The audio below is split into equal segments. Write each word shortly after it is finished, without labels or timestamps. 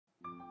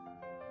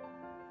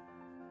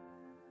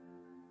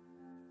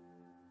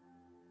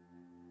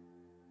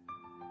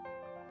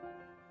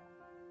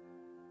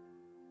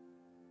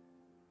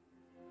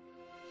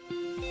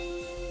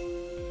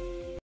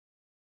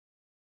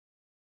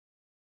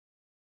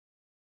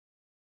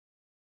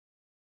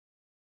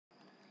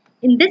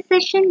In this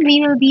session, we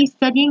will be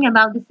studying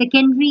about the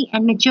secondary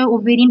and mature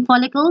ovarian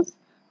follicles,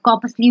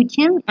 corpus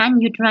luteum,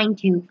 and uterine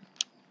tube.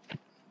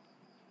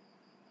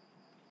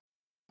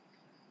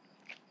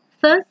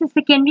 First, the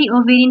secondary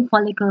ovarian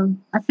follicle.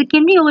 A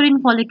secondary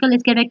ovarian follicle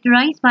is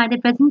characterized by the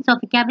presence of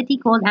a cavity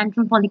called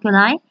antrum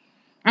folliculi,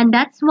 and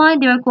that's why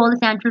they are called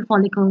as antral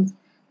follicles.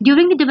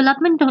 During the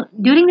development,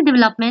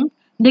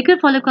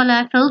 liquid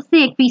folliculi fills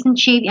the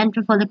excrescent-shaped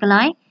antral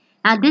folliculi.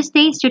 At this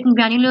stage, certain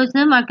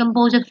granulosum are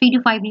composed of 3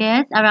 to 5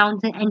 layers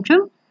around the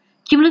antrum.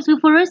 Cumulus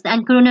vuforus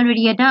and corona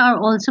radiata are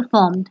also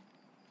formed.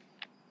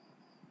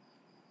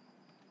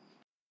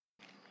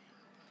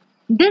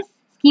 This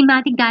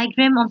schematic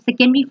diagram of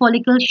secondary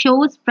follicle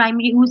shows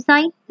primary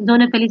oocyte,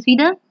 zona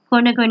pellucida,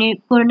 corona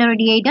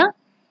radiata,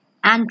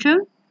 antrum,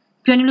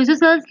 granulosa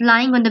cells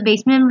lying on the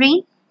basement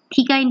membrane,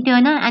 theca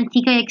interna and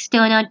theca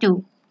externa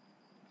too.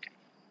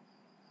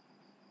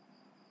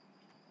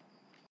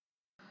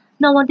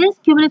 Now, what is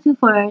cumulus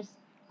vuforus?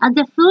 As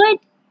the fluid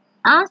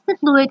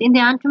in the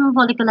antrum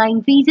folliculi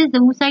increases, the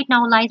oocyte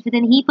now lies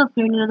within a heap of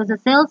granulosa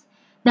cells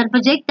that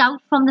project out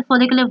from the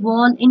follicular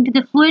wall into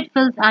the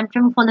fluid-filled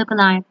antrum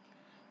folliculi.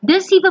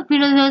 This heap of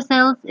granulosa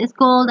cells is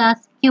called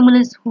as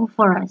cumulus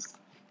vuforus.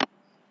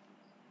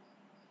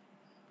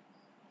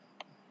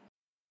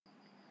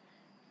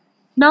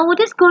 Now, what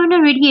is corona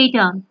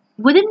radiata?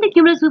 Within the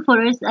cumulus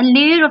vuforus, a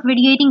layer of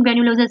radiating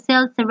granulosa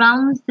cells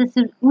surrounds the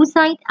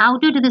oocyte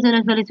outer to the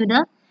zona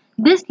pellucida.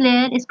 This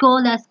layer is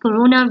called as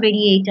corona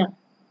radiata.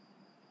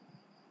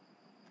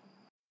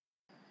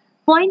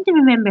 Point to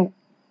remember,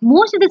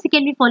 most of the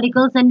secondary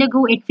follicles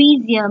undergo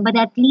atresia, but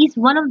at least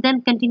one of them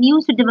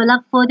continues to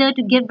develop further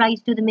to give rise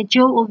to the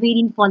mature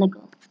ovarian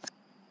follicle.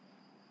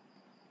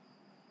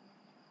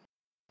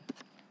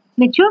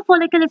 Mature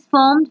follicle is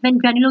formed when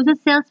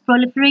granulosa cells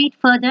proliferate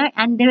further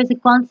and there is a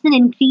constant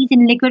increase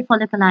in liquid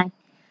folliculi.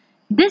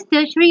 This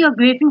tertiary or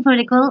Graffian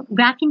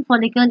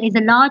follicle is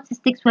a large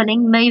cystic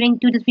swelling measuring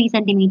 2 to 3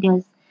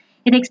 centimeters.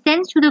 It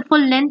extends to the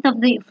full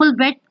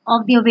breadth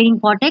of the ovarian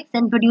cortex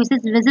and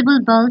produces visible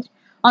bulge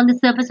on the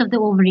surface of the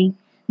ovary.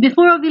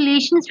 Before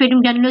ovulation,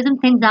 stratum granulosum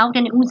thins out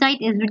and oocyte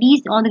is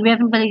released on the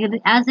Graffian follicle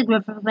as the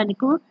Graffian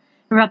follicle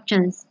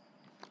ruptures.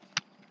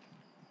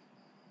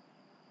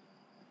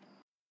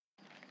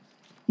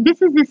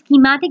 This is the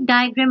schematic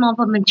diagram of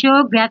a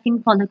mature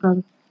Graffian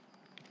follicle.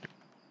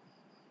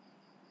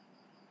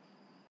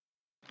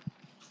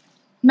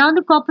 Now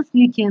the corpus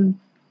luteum.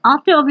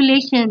 After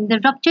ovulation, the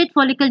ruptured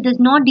follicle does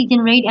not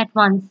degenerate at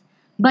once,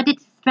 but it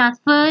is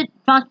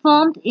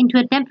transformed into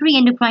a temporary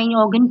endocrine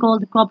organ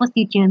called the corpus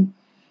luteum.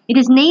 It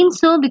is named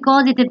so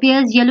because it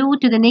appears yellow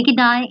to the naked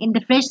eye in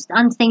the fresh,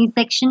 unstained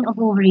section of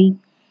ovary.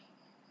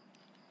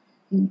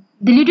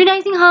 The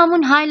luteinizing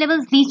hormone high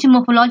levels leads to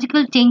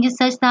morphological changes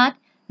such that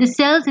the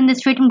cells in the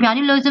stratum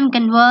granulosum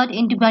convert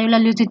into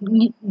granulosa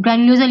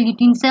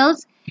lutein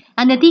cells,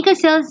 and the theca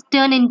cells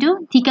turn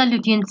into theca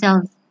lutein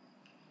cells.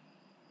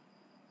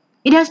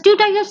 It has two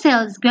types of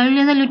cells,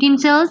 granulosa lutein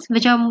cells,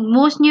 which are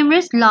most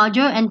numerous,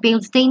 larger and pale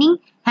staining,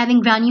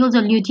 having granules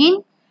of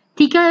lutein.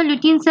 Theca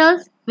lutein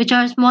cells, which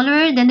are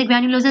smaller than the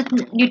granulosa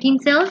lutein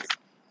cells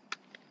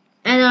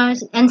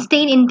and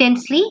stain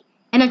intensely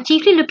and are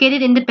chiefly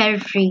located in the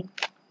periphery.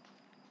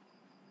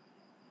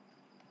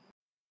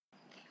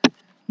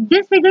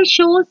 This figure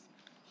shows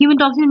human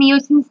toxin and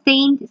eosin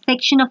stained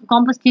section of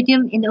corpus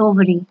luteum in the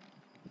ovary.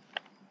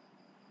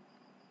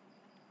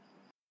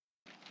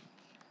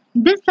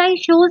 This slide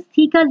shows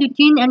theca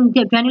lutein and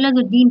granular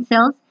lutein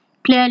cells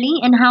clearly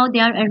and how they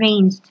are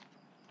arranged.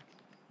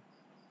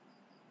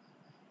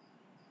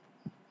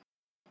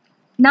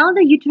 Now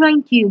the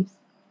uterine tubes.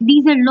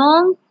 These are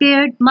long,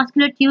 paired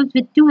muscular tubes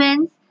with two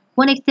ends,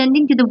 one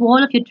extending to the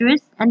wall of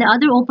uterus and the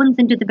other opens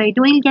into the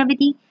peritoneal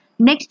cavity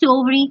next to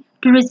ovary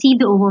to receive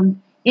the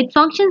ovum. It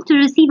functions to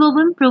receive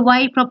ovum,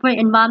 provide proper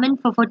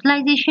environment for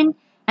fertilization,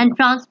 and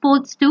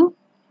transports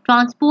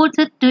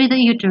it to the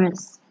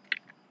uterus.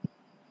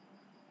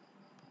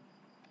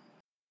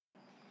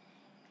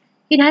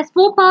 It has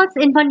 4 parts: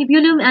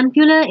 infundibulum,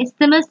 ampulla,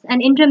 isthmus,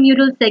 and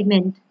intramural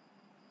segment.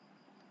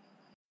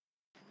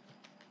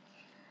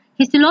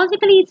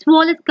 Histologically, its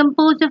wall is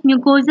composed of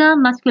mucosa,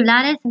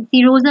 muscularis, and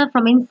serosa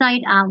from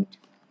inside out.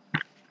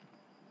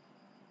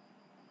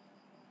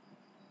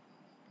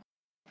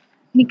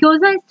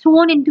 Mucosa is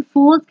thrown into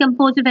folds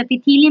composed of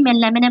epithelium and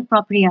lamina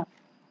propria.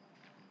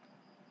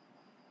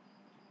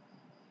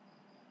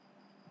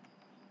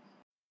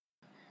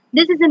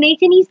 This is an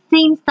H&E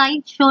stained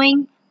site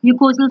showing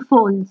mucosal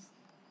folds.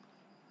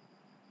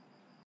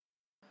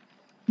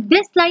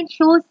 This slide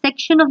shows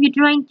section of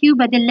uterine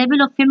tube at the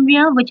level of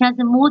fimbria, which has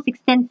the most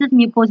extensive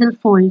mucosal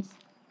folds.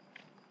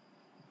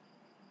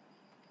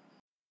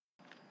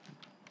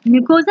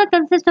 Mucosa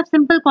consists of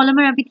simple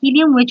columnar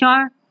epithelium, which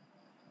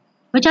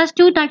has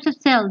 2 types of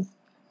cells: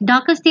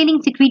 darker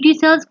staining secretory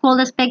cells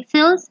called as PEG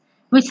cells,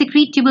 which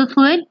secrete tubal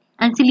fluid,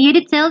 and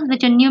ciliated cells,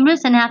 which are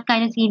numerous and have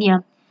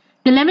kinocilia.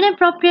 The lamina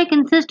propria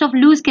consists of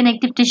loose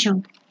connective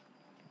tissue.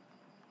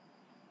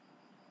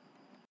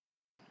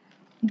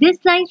 This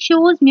slide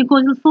shows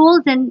mucosal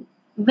folds and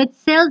with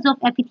cells of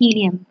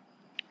epithelium.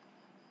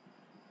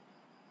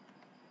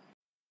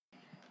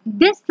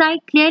 This slide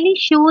clearly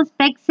shows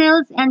peg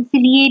cells and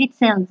ciliated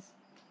cells.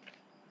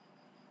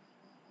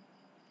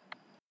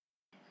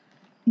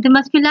 The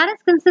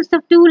muscularis consists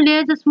of two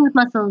layers of smooth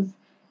muscles,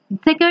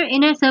 thicker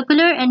inner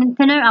circular and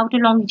thinner outer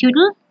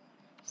longitudinal.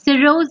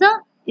 Serosa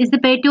is the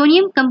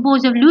peritoneum,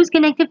 composed of loose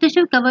connective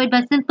tissue covered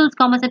by simple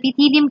squamous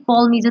epithelium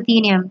called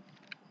mesothelium.